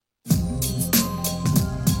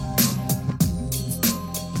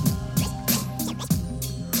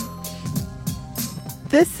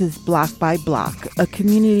This is Block by Block, a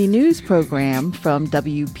community news program from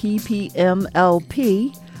WPPM-LP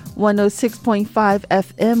 106.5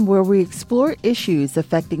 FM, where we explore issues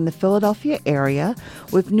affecting the Philadelphia area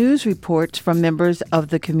with news reports from members of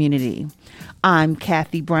the community. I'm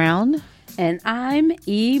Kathy Brown. And I'm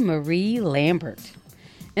E. Marie Lambert.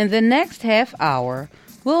 In the next half hour,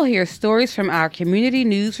 we'll hear stories from our community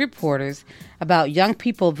news reporters about young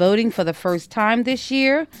people voting for the first time this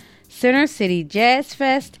year, Center City Jazz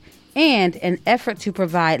Fest, and an effort to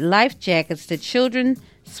provide life jackets to children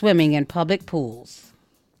swimming in public pools.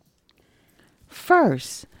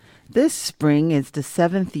 First, this spring is the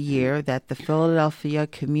 7th year that the Philadelphia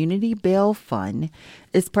Community Bail Fund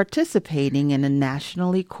is participating in a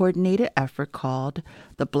nationally coordinated effort called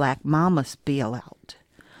the Black Mamas Bailout.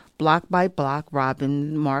 Block by Block,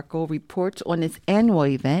 Robin Markle reports on its annual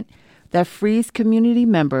event that frees community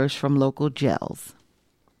members from local jails.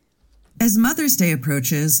 As Mother's Day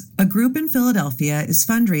approaches, a group in Philadelphia is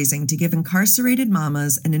fundraising to give incarcerated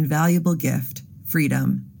mamas an invaluable gift,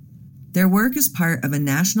 freedom. Their work is part of a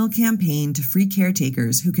national campaign to free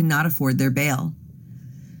caretakers who cannot afford their bail.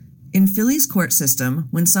 In Philly's court system,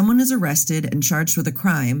 when someone is arrested and charged with a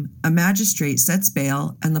crime, a magistrate sets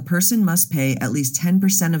bail and the person must pay at least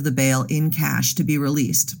 10% of the bail in cash to be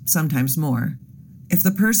released, sometimes more. If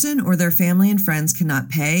the person or their family and friends cannot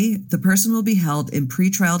pay, the person will be held in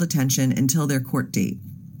pretrial detention until their court date.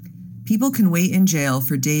 People can wait in jail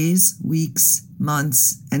for days, weeks,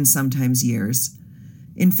 months, and sometimes years.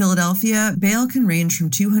 In Philadelphia, bail can range from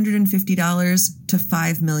 $250 to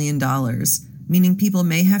 $5 million, meaning people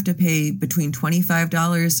may have to pay between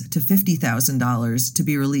 $25 to $50,000 to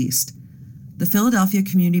be released. The Philadelphia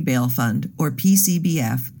Community Bail Fund, or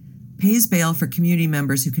PCBF, pays bail for community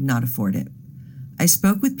members who cannot afford it. I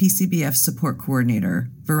spoke with PCBF support coordinator,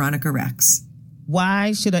 Veronica Rex.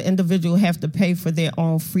 Why should an individual have to pay for their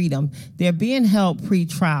own freedom? They're being held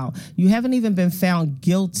pre-trial. You haven't even been found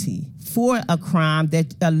guilty for a crime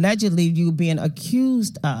that allegedly you're being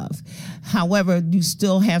accused of. However, you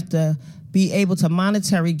still have to be able to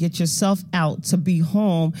monetarily get yourself out to be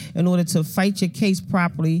home in order to fight your case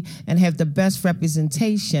properly and have the best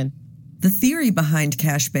representation. The theory behind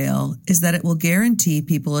cash bail is that it will guarantee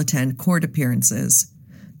people attend court appearances.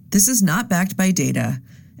 This is not backed by data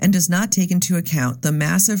and does not take into account the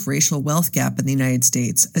massive racial wealth gap in the United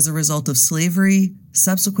States as a result of slavery,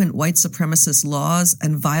 subsequent white supremacist laws,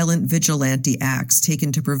 and violent vigilante acts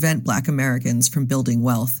taken to prevent Black Americans from building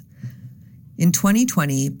wealth. In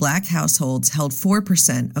 2020, Black households held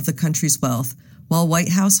 4% of the country's wealth, while white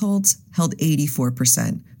households held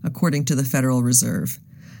 84%, according to the Federal Reserve.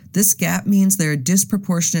 This gap means there are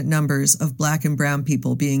disproportionate numbers of Black and brown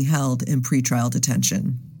people being held in pretrial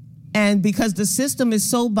detention. And because the system is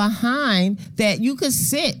so behind that you could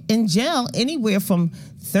sit in jail anywhere from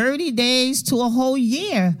 30 days to a whole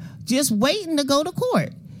year just waiting to go to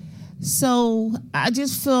court. So I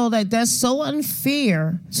just feel that that's so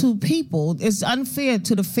unfair to people. It's unfair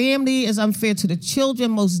to the family. It's unfair to the children.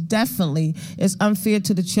 Most definitely, it's unfair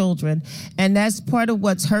to the children. And that's part of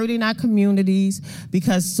what's hurting our communities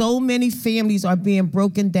because so many families are being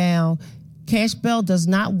broken down. Cash bail does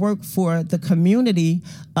not work for the community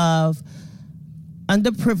of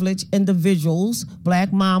underprivileged individuals,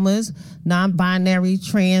 Black mamas, non-binary,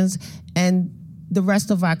 trans, and the rest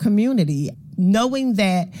of our community. Knowing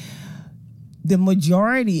that the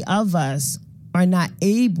majority of us are not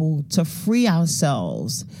able to free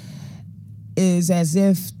ourselves is as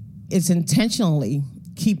if it's intentionally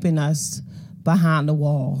keeping us behind the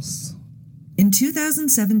walls. In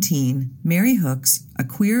 2017, Mary Hooks, a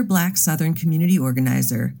queer Black Southern community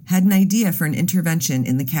organizer, had an idea for an intervention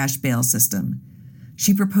in the cash bail system.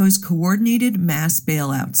 She proposed coordinated mass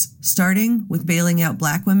bailouts, starting with bailing out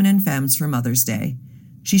Black women and femmes for Mother's Day.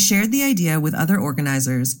 She shared the idea with other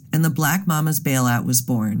organizers, and the Black Mamas Bailout was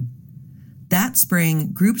born. That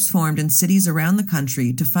spring, groups formed in cities around the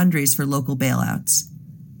country to fundraise for local bailouts.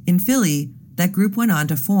 In Philly, that group went on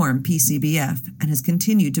to form PCBF and has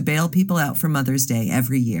continued to bail people out for Mother's Day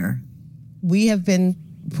every year. We have been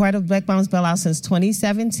part of Black Mamas Bailout since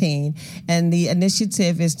 2017, and the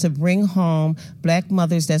initiative is to bring home Black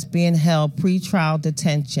mothers that's being held pre-trial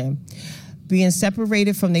detention, being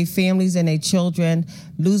separated from their families and their children,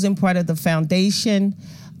 losing part of the foundation.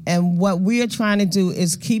 And what we are trying to do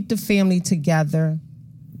is keep the family together.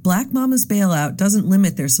 Black Mamas Bailout doesn't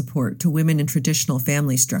limit their support to women in traditional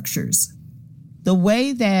family structures. The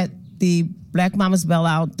way that the Black Mamas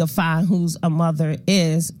Bailout define who's a mother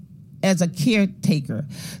is as a caretaker.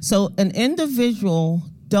 So an individual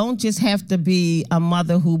don't just have to be a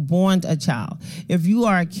mother who born a child. If you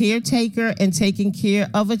are a caretaker and taking care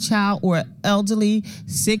of a child or an elderly,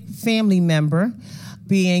 sick family member,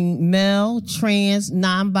 being male, trans,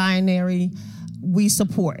 non-binary, we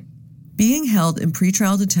support. Being held in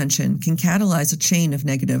pretrial detention can catalyze a chain of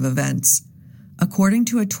negative events. According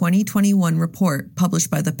to a 2021 report published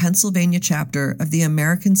by the Pennsylvania chapter of the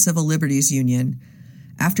American Civil Liberties Union,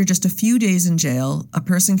 after just a few days in jail, a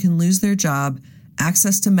person can lose their job,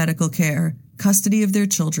 access to medical care, custody of their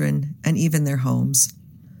children, and even their homes.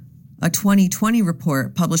 A 2020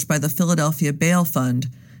 report published by the Philadelphia Bail Fund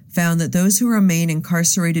found that those who remain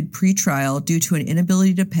incarcerated pretrial due to an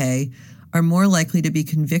inability to pay are more likely to be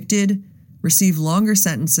convicted, receive longer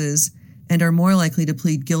sentences, and are more likely to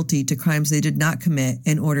plead guilty to crimes they did not commit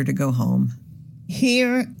in order to go home.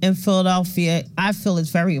 Here in Philadelphia, I feel it's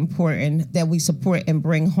very important that we support and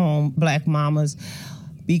bring home Black mamas,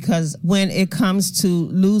 because when it comes to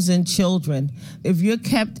losing children, if you're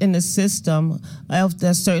kept in the system after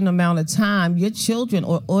a certain amount of time, your children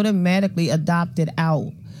are automatically adopted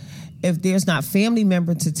out if there's not family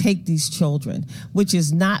member to take these children, which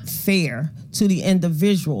is not fair to the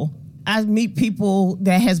individual. I meet people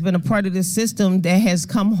that has been a part of the system that has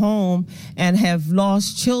come home and have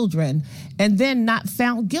lost children and then not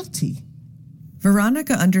found guilty.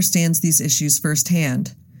 Veronica understands these issues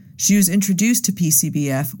firsthand. She was introduced to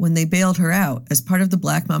PCBF when they bailed her out as part of the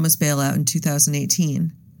Black Mamas bailout in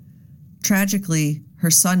 2018. Tragically,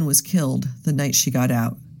 her son was killed the night she got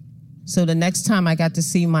out. So the next time I got to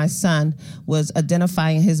see my son was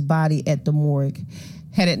identifying his body at the morgue.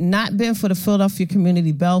 Had it not been for the Philadelphia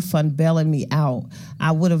Community Bail Fund bailing me out,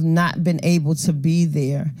 I would have not been able to be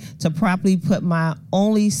there to properly put my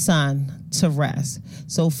only son to rest.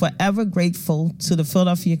 So forever grateful to the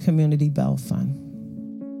Philadelphia Community Bail Fund.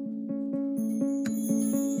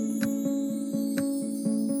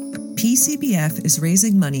 PCBF is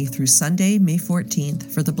raising money through Sunday, May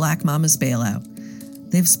 14th for the Black Mamas bailout.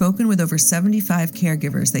 They've spoken with over 75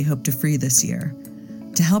 caregivers they hope to free this year.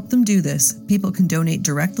 To help them do this, people can donate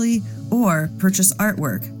directly or purchase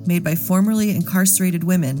artwork made by formerly incarcerated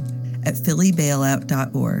women at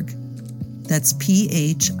phillybailout.org. That's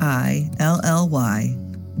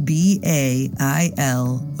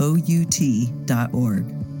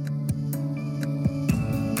PHILLYBAILOUT.org.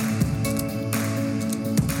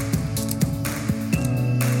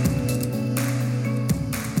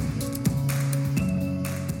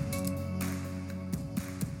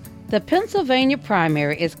 The Pennsylvania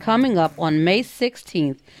primary is coming up on May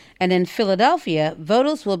 16th, and in Philadelphia,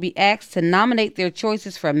 voters will be asked to nominate their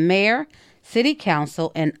choices for mayor, city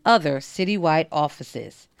council, and other citywide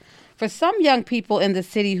offices. For some young people in the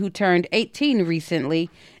city who turned 18 recently,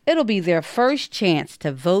 it'll be their first chance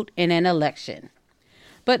to vote in an election.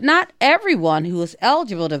 But not everyone who is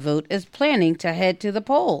eligible to vote is planning to head to the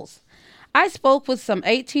polls. I spoke with some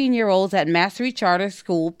 18-year-olds at Mastery Charter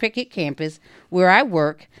School Pickett campus, where I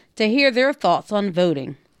work, to hear their thoughts on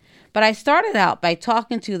voting. But I started out by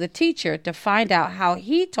talking to the teacher to find out how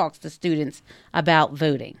he talks to students about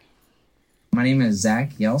voting. My name is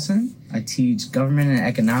Zach Yelson. I teach government and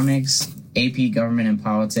economics, AP government and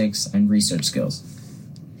politics, and research skills.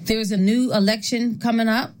 There's a new election coming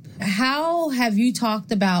up. How have you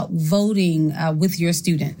talked about voting with your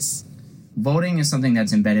students? Voting is something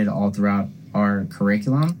that's embedded all throughout our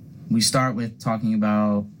curriculum. We start with talking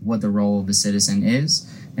about what the role of a citizen is,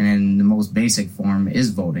 and in the most basic form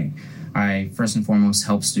is voting. I first and foremost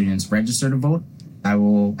help students register to vote. I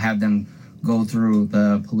will have them go through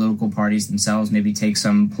the political parties themselves, maybe take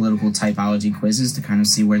some political typology quizzes to kind of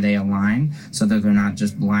see where they align so that they're not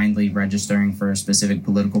just blindly registering for a specific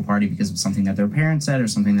political party because of something that their parents said or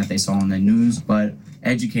something that they saw in the news, but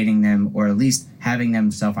educating them, or at least having them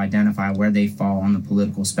self-identify where they fall on the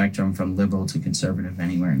political spectrum from liberal to conservative,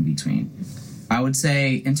 anywhere in between. I would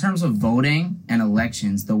say in terms of voting and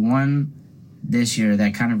elections, the one this year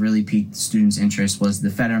that kind of really piqued students' interest was the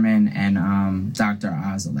Fetterman and Dr.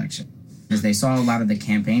 Oz election. Because they saw a lot of the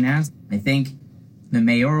campaign ads. I think the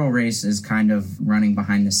mayoral race is kind of running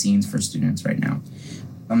behind the scenes for students right now.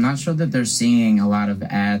 I'm not sure that they're seeing a lot of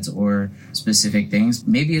ads or specific things.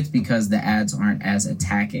 Maybe it's because the ads aren't as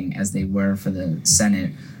attacking as they were for the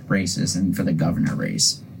Senate races and for the governor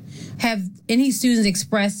race. Have any students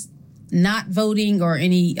expressed not voting or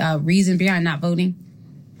any reason behind not voting?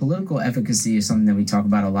 Political efficacy is something that we talk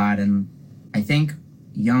about a lot, and I think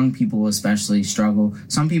young people especially struggle.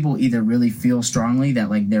 Some people either really feel strongly that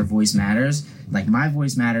like their voice matters, like my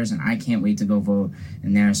voice matters and I can't wait to go vote.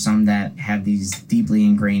 And there are some that have these deeply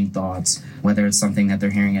ingrained thoughts, whether it's something that they're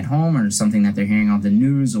hearing at home or something that they're hearing on the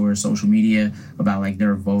news or social media about like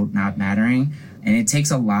their vote not mattering. And it takes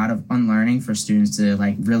a lot of unlearning for students to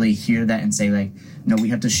like really hear that and say like, no, we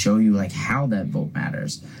have to show you like how that vote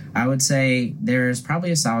matters. I would say there's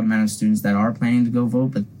probably a solid amount of students that are planning to go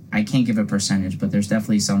vote, but I can't give a percentage, but there's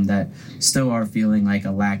definitely some that still are feeling like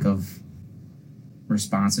a lack of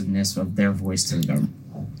responsiveness of their voice to the government.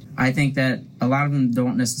 I think that a lot of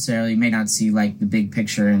them may not see like the big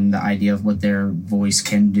picture and the idea of what their voice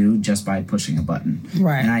can do just by pushing a button.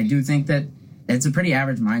 Right. And I do think that it's a pretty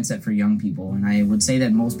average mindset for young people. And I would say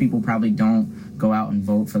that most people probably don't go out and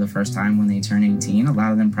vote for the first time when they turn 18. A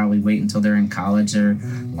lot of them probably wait until they're in college or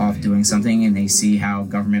off doing something and they see how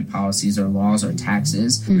government policies or laws or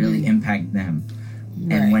taxes really impact them.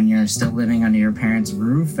 Right. And when you're still living under your parents'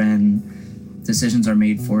 roof and decisions are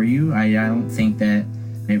made for you, I don't think that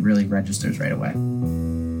it really registers right away.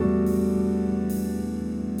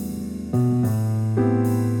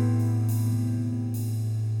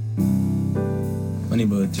 My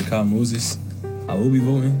name is Jacob Moses. I will be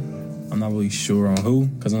voting. I'm not really sure on who,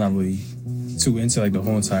 because I'm not really too into like the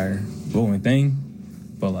whole entire voting thing.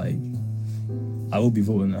 But like, I will be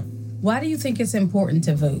voting though. Why do you think it's important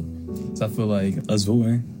to vote? So I feel like us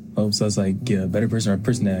voting helps us like get a better person or a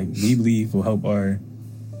person that we believe will help our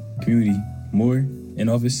community more in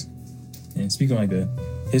office. And speaking on like the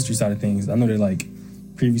history side of things, I know that like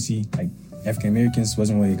previously like African Americans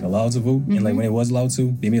wasn't really like, allowed to vote, and like when it was allowed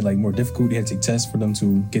to, they made it like more difficult. They had to take tests for them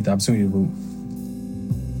to get the opportunity to vote.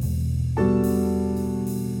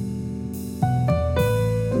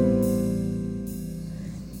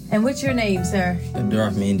 And what's your name, sir?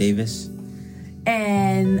 Dorfman Davis.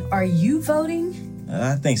 And are you voting?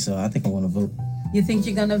 I think so. I think I want to vote. You think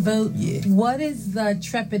you're gonna vote? Yeah. What is the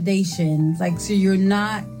trepidation? Like, so you're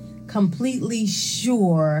not completely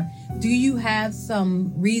sure. Do you have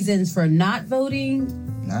some reasons for not voting?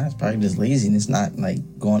 Nah, it's probably just laziness, not like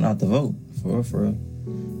going out to vote for real.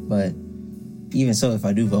 But even so, if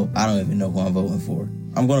I do vote, I don't even know who I'm voting for.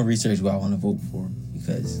 I'm going to research who I want to vote for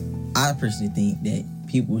because I personally think that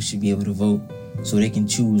people should be able to vote so they can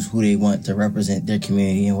choose who they want to represent their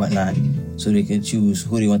community and whatnot, so they can choose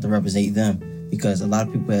who they want to represent them. Because a lot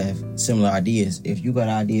of people have similar ideas. If you got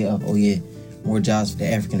an idea of, oh yeah, more jobs for the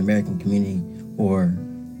African American community or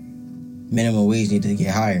minimum wage need to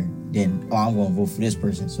get higher, then I'm going to vote for this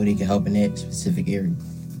person so they can help in that specific area.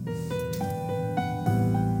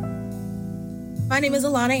 My name is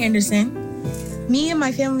Alana Anderson. Me and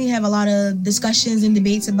my family have a lot of discussions and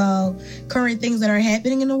debates about current things that are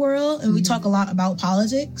happening in the world, and we talk a lot about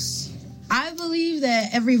politics. I believe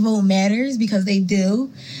that every vote matters because they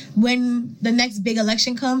do. When the next big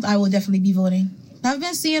election comes, I will definitely be voting. I've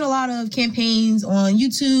been seeing a lot of campaigns on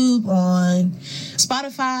YouTube, on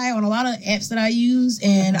Spotify, on a lot of apps that I use,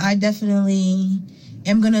 and I definitely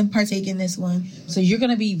am going to partake in this one. So you're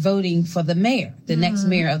going to be voting for the mayor, the next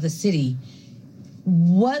mayor of the city.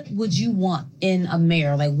 What would you want in a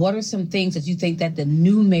mayor? Like, what are some things that you think that the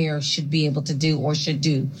new mayor should be able to do or should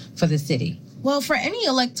do for the city? Well, for any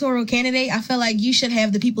electoral candidate, I feel like you should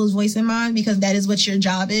have the people's voice in mind because that is what your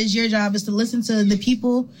job is. Your job is to listen to the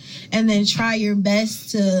people and then try your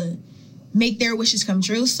best to make their wishes come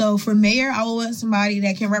true. So for mayor, I will want somebody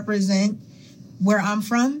that can represent where I'm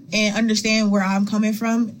from and understand where I'm coming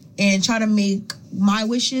from and try to make my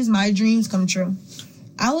wishes, my dreams come true.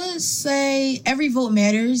 I would say every vote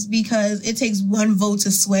matters because it takes one vote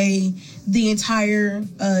to sway the entire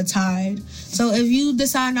tide. So if you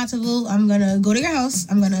decide not to vote, I'm going to go to your house.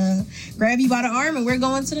 I'm going to grab you by the arm and we're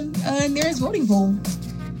going to the nearest voting poll.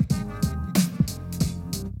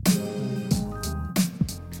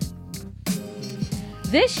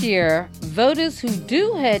 This year, voters who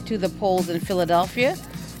do head to the polls in Philadelphia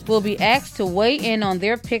will be asked to weigh in on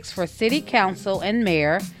their picks for city council and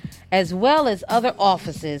mayor, as well as other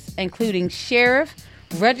offices, including sheriff,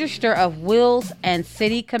 register of wills, and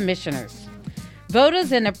city commissioners.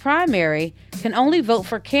 Voters in the primary can only vote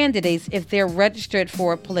for candidates if they're registered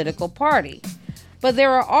for a political party. But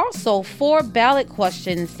there are also 4 ballot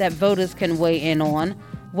questions that voters can weigh in on,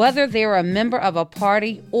 whether they're a member of a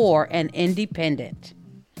party or an independent.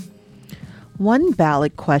 One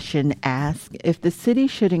ballot question asks if the city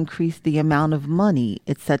should increase the amount of money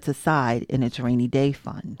it sets aside in its rainy day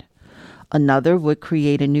fund. Another would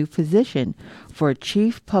create a new position for a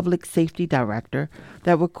chief public safety director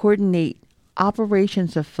that would coordinate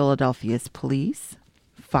operations of Philadelphia's police,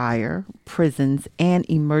 fire, prisons, and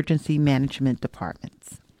emergency management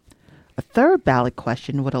departments. A third ballot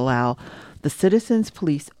question would allow the Citizens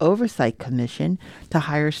Police Oversight Commission to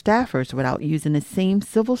hire staffers without using the same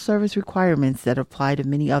civil service requirements that apply to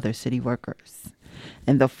many other city workers.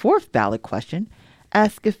 And the fourth ballot question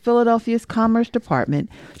asks if Philadelphia's Commerce Department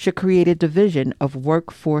should create a division of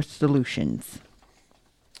workforce solutions.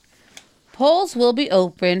 Polls will be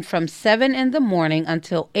open from 7 in the morning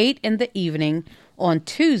until 8 in the evening on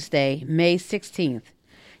Tuesday, May 16th.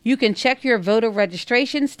 You can check your voter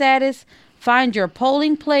registration status, find your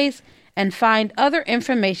polling place, and find other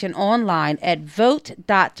information online at vote.pa.gov.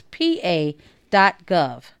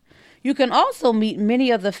 You can also meet many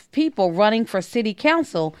of the people running for city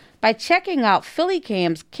council by checking out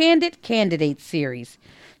PhillyCam's Candid Candidates series.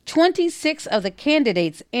 26 of the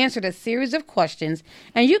candidates answered a series of questions,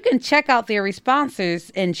 and you can check out their responses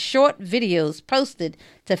in short videos posted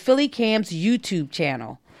to PhillyCam's YouTube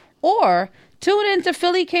channel. Or tune into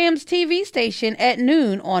PhillyCam's TV station at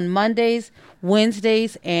noon on Mondays,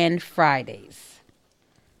 Wednesdays, and Fridays.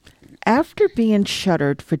 After being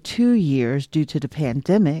shuttered for 2 years due to the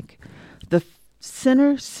pandemic, the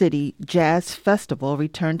Center City Jazz Festival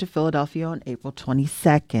returned to Philadelphia on April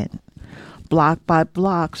 22nd. Block by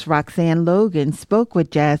Block's Roxanne Logan spoke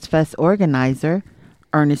with Jazz Fest organizer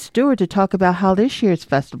Ernest Stewart to talk about how this year's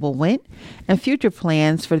festival went and future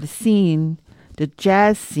plans for the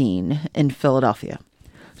jazz scene in Philadelphia.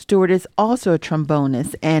 Stewart is also a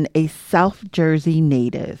trombonist and a South Jersey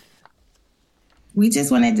native. We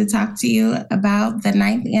just wanted to talk to you about the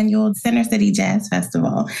 9th annual Center City Jazz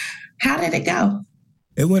Festival. How did it go?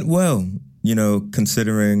 It went well,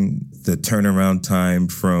 considering the turnaround time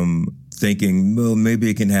from thinking, well, maybe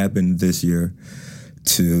it can happen this year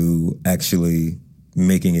to actually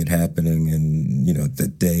making it happening. And, the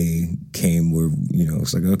day came where,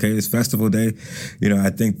 it's like, okay, it's festival day.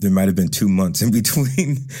 I think there might have been 2 months in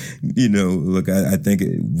between, I think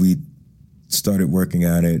we started working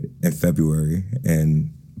on it in February,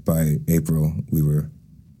 and by April we were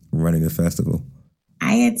running the festival.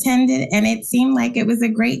 I attended, and it seemed like it was a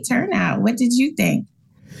great turnout. What did you think?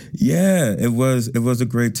 Yeah, it was a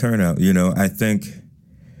great turnout. I think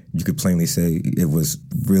you could plainly say it was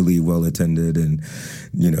really well attended, and,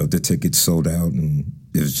 the tickets sold out, and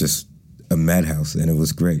it was just a madhouse, and it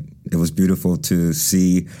was great. It was beautiful to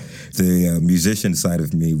see. The musician side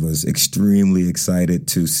of me was extremely excited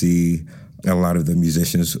to see a lot of the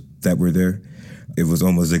musicians that were there. It was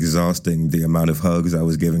almost exhausting, the amount of hugs I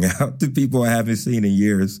was giving out to people I haven't seen in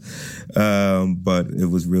years. But it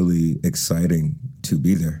was really exciting to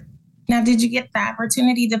be there. Now, did you get the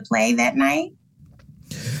opportunity to play that night?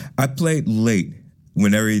 I played late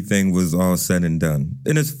when everything was all said and done.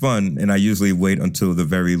 And it's fun, and I usually wait until the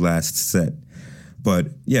very last set. But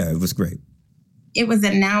yeah, it was great. It was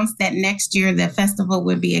announced that next year the festival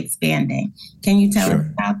would be expanding. Can you tell us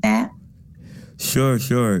about that? Sure.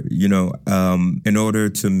 In order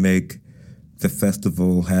to make the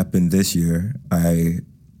festival happen this year, I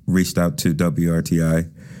reached out to WRTI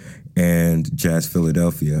and Jazz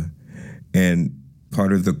Philadelphia. And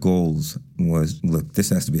part of the goals was, look, this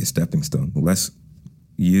has to be a stepping stone. Let's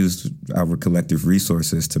use our collective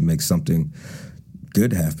resources to make something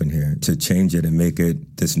good happen here, to change it and make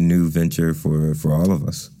it this new venture for all of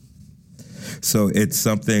us. So it's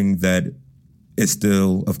something that is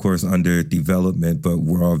still, of course, under development, but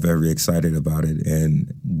we're all very excited about it.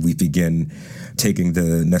 And we begin taking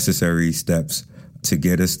the necessary steps to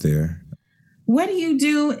get us there. What do you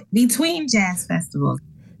do between jazz festivals?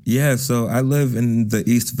 Yeah, so I live in the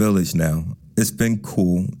East Village now. It's been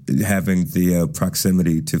cool having the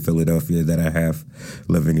proximity to Philadelphia that I have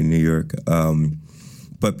living in New York.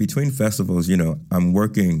 But between festivals, I'm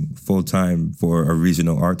working full-time for a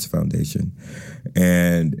regional arts foundation.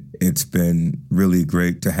 And it's been really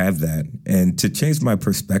great to have that and to change my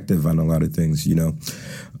perspective on a lot of things.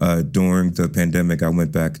 During the pandemic, I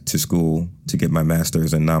went back to school to get my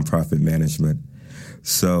master's in nonprofit management.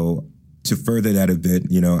 So to further that a bit,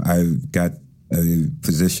 I got a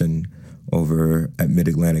position over at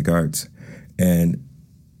Mid-Atlantic Arts. And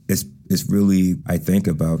it's really, I think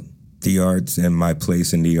about the arts and my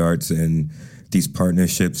place in the arts and these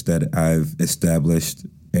partnerships that I've established,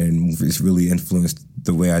 and it's really influenced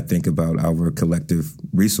the way I think about our collective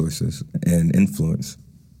resources and influence.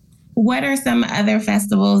 What are some other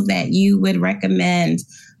festivals that you would recommend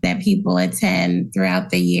that people attend throughout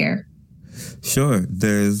the year? Sure.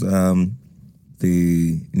 There's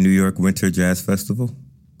the New York Winter Jazz Festival,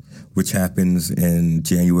 which happens in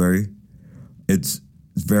January. It's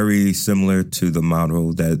very similar to the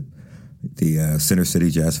model that the Center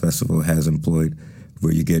City Jazz Festival has employed,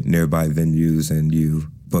 where you get nearby venues and you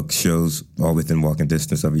book shows all within walking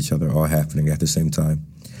distance of each other, all happening at the same time.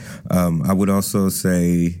 I would also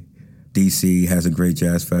say DC has a great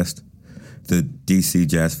jazz fest, the DC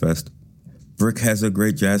Jazz Fest. Brick has a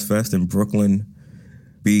great jazz fest in Brooklyn,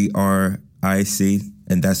 BRIC,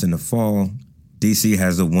 and that's in the fall. DC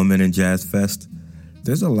has a Woman in Jazz Fest.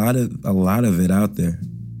 There's a lot of it out there.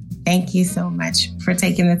 Thank you so much for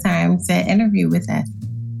taking the time to interview with us.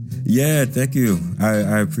 Yeah, thank you.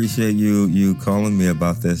 I appreciate you calling me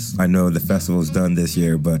about this. I know the festival's done this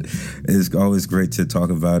year, but it's always great to talk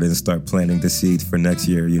about it and start planting the seeds for next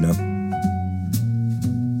year, you know?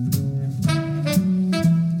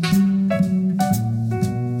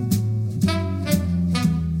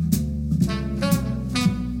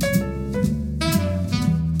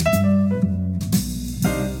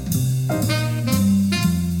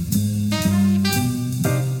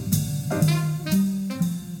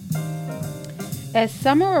 As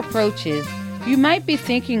summer approaches, you might be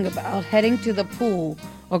thinking about heading to the pool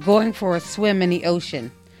or going for a swim in the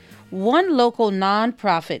ocean. One local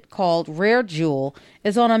nonprofit called Rare Jewel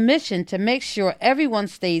is on a mission to make sure everyone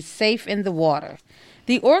stays safe in the water.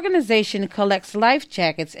 The organization collects life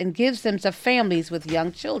jackets and gives them to families with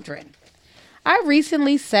young children. I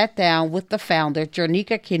recently sat down with the founder,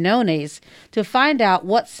 Jernica Quinones, to find out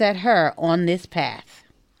what set her on this path.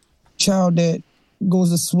 Child that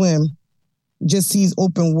goes to swim just sees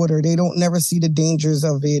open water. They don't never see the dangers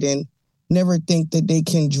of it and never think that they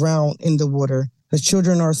can drown in the water. The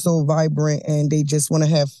children are so vibrant and they just want to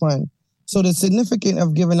have fun. So the significance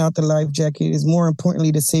of giving out the life jacket is more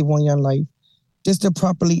importantly to save one young life, just to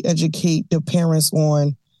properly educate the parents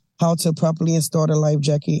on how to properly install the life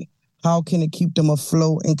jacket. How can it keep them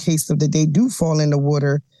afloat in case of that they do fall in the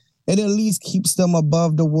water? It at least keeps them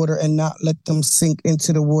above the water and not let them sink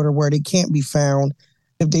into the water where they can't be found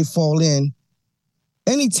if they fall in.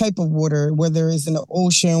 Any type of water, whether it's in the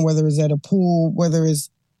ocean, whether it's at a pool, whether it's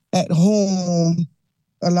at home.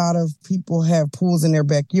 A lot of people have pools in their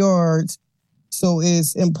backyards. So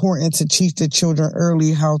it's important to teach the children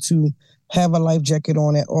early how to have a life jacket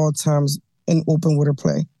on at all times in open water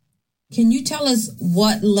play. Can you tell us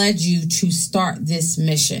what led you to start this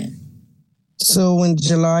mission? So on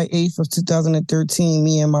July 8th of 2013,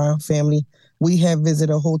 me and my family, we had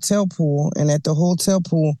visited a hotel pool. And at the hotel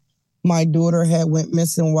pool, my daughter had went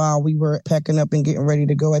missing while we were packing up and getting ready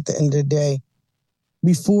to go at the end of the day.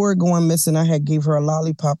 Before going missing, I had gave her a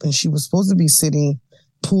lollipop, and she was supposed to be sitting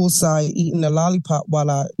poolside eating the lollipop while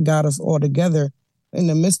I got us all together. In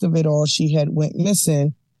the midst of it all, she had went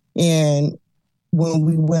missing. And when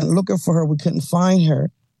we went looking for her, we couldn't find her.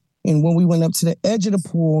 And when we went up to the edge of the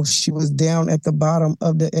pool, she was down at the bottom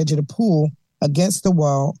of the edge of the pool against the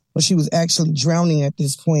wall, but she was actually drowning at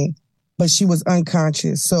this point, but she was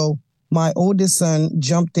unconscious. So my oldest son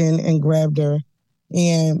jumped in and grabbed her.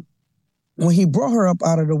 And when he brought her up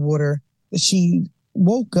out of the water, she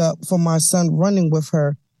woke up from my son running with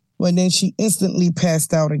her, but then she instantly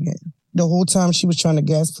passed out again. The whole time she was trying to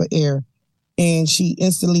gasp for air. And she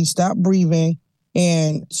instantly stopped breathing.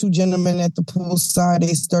 And two gentlemen at the pool side,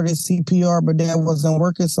 they started CPR, but that wasn't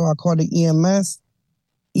working. So I called the EMS.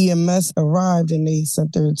 EMS arrived and they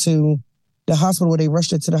sent her to the hospital. They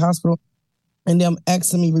rushed her to the hospital. And them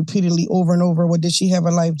asking me repeatedly over and over, well, did she have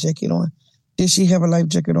a life jacket on? Did she have a life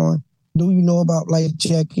jacket on? Do you know about life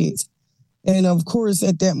jackets? And of course,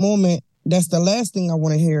 at that moment, that's the last thing I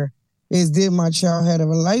want to hear is, did my child have a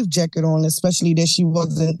life jacket on, especially that she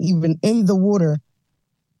wasn't even in the water.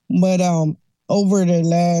 But over the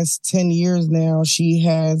last 10 years now, she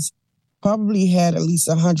has probably had at least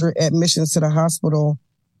 100 admissions to the hospital.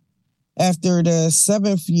 After the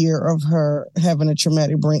 7th year of her having a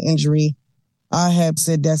traumatic brain injury, I have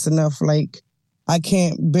said that's enough. Like, I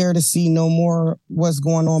can't bear to see no more what's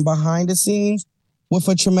going on behind the scenes with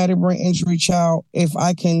a traumatic brain injury child. If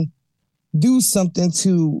I can do something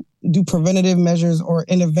to do preventative measures or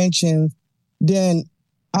interventions, then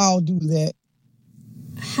I'll do that.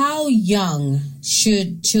 How young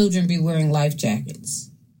should children be wearing life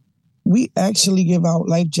jackets? We actually give out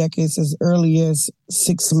life jackets as early as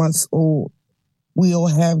 6 months old. We'll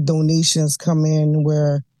have donations come in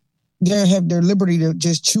where they have their liberty to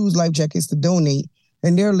just choose life jackets to donate.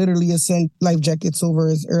 And they're literally send life jackets over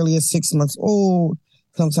as early as 6 months old,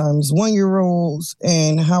 sometimes 1-year-olds.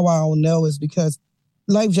 And how I'll know is because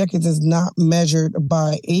life jackets is not measured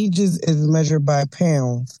by ages, it's measured by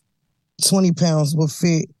pounds. 20 pounds will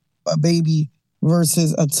fit a baby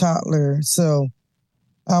versus a toddler. So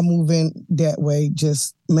I'll move in that way,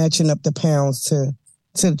 just matching up the pounds to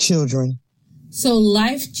the children. So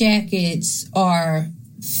life jackets are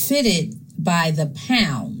fitted by the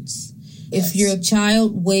pounds. If your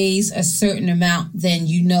child weighs a certain amount, then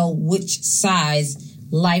you know which size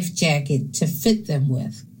life jacket to fit them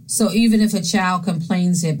with. So even if a child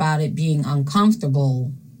complains about it being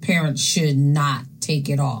uncomfortable, parents should not take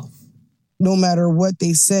it off. No matter what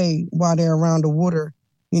they say while they're around the water,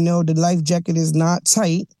 the life jacket is not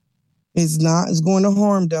tight. It's going to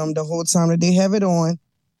harm them the whole time that they have it on.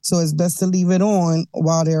 So it's best to leave it on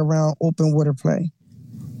while they're around open water play.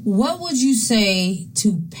 What would you say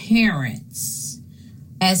to parents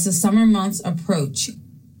as the summer months approach?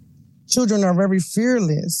 Children are very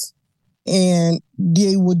fearless and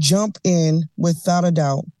they would jump in without a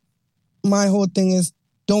doubt. My whole thing is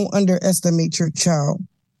don't underestimate your child.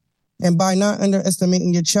 And by not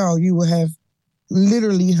underestimating your child, you will have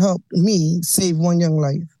literally helped me save one young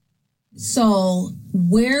life. So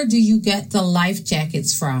where do you get the life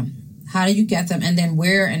jackets from? How do you get them? And then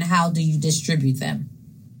where and how do you distribute them?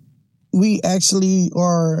 We actually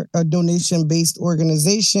are a donation-based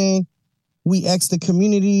organization. We ask the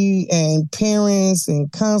community and parents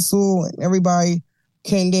and council and everybody,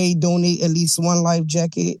 can they donate at least one life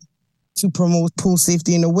jacket to promote pool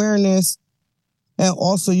safety and awareness? And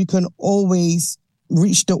also you can always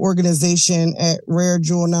reach the organization at Rare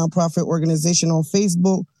Jewel Nonprofit Organization on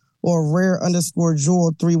Facebook or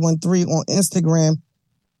Rare_Jewel 313 on Instagram.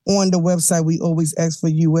 On the website, we always ask for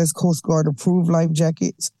U.S. Coast Guard approved life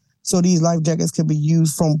jackets. So these life jackets can be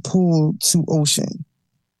used from pool to ocean.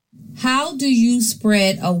 How do you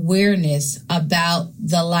spread awareness about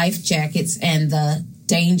the life jackets and the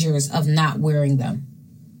dangers of not wearing them?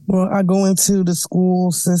 Well, I go into the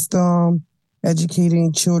school system,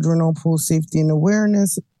 educating children on pool safety and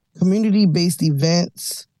awareness, community-based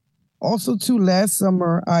events. Also, too, last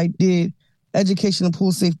summer, I did education of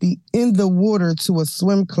pool safety in the water to a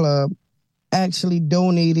swim club, actually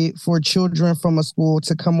donated for children from a school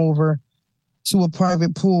to come over to a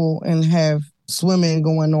private pool and have swimming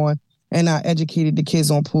going on. And I educated the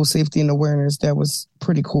kids on pool safety and awareness. That was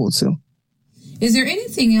pretty cool, too. Is there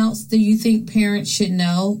anything else that you think parents should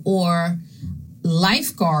know or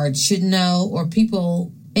lifeguards should know or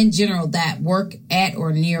people in general that work at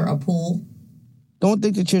or near a pool? Don't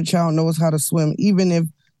think that your child knows how to swim. Even if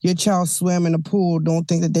your child swam in a pool, don't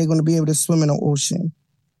think that they're going to be able to swim in the ocean,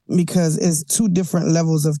 because it's two different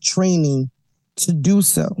levels of training to do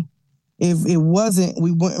so. If it wasn't,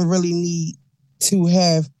 we wouldn't really need to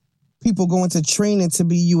have people going to training to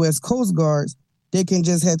be U.S. Coast Guards. They can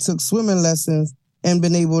just have took swimming lessons and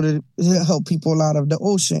been able to help people out of the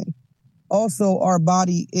ocean. Also, our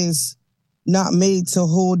body is not made to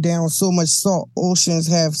hold down so much salt. Oceans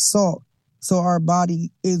have salt, so our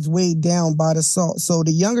body is weighed down by the salt. So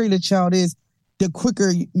the younger the child is, the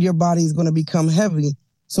quicker your body is going to become heavy.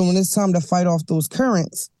 So when it's time to fight off those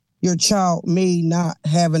currents, your child may not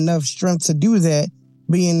have enough strength to do that,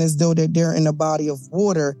 being as though that they're in a body of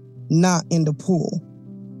water, not in the pool.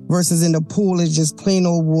 Versus in the pool is just plain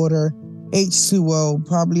old water, H2O,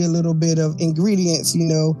 probably a little bit of ingredients,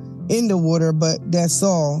 in the water, but that's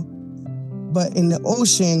all. But in the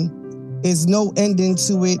ocean, there's no ending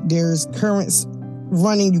to it. There's currents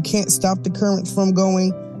running. You can't stop the currents from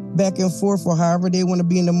going back and forth or however they want to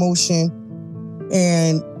be in the motion.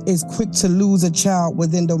 And it's quick to lose a child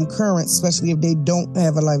within them currents, especially if they don't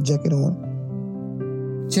have a life jacket on.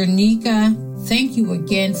 Jernica, thank you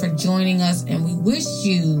again for joining us, and we wish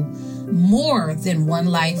you more than one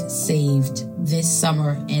life saved this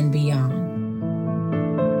summer and beyond.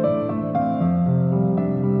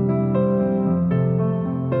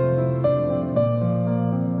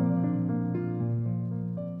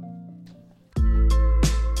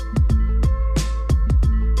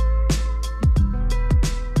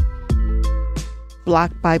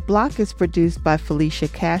 Block by Block is produced by Felicia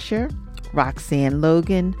Casher, Roxanne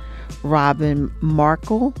Logan, Robin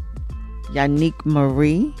Markle, Yannick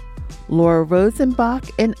Marie, Laura Rosenbach,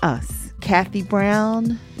 and us, Kathy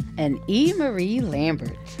Brown and E. Marie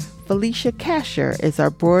Lambert. Felicia Casher is our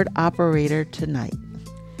board operator tonight.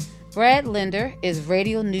 Brad Linder is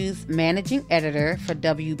Radio News Managing Editor for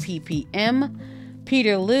WPPM.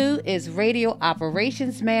 Peter Liu is Radio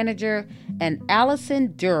Operations Manager, and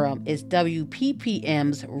Allison Durham is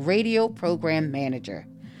WPPM's Radio Program Manager.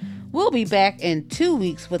 We'll be back in 2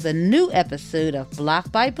 weeks with a new episode of Block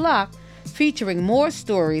by Block, featuring more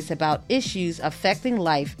stories about issues affecting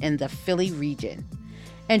life in the Philly region.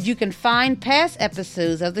 And you can find past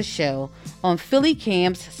episodes of the show on Philly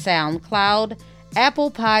Cam's SoundCloud, Apple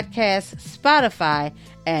Podcasts, Spotify,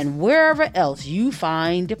 and wherever else you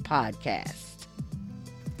find podcasts.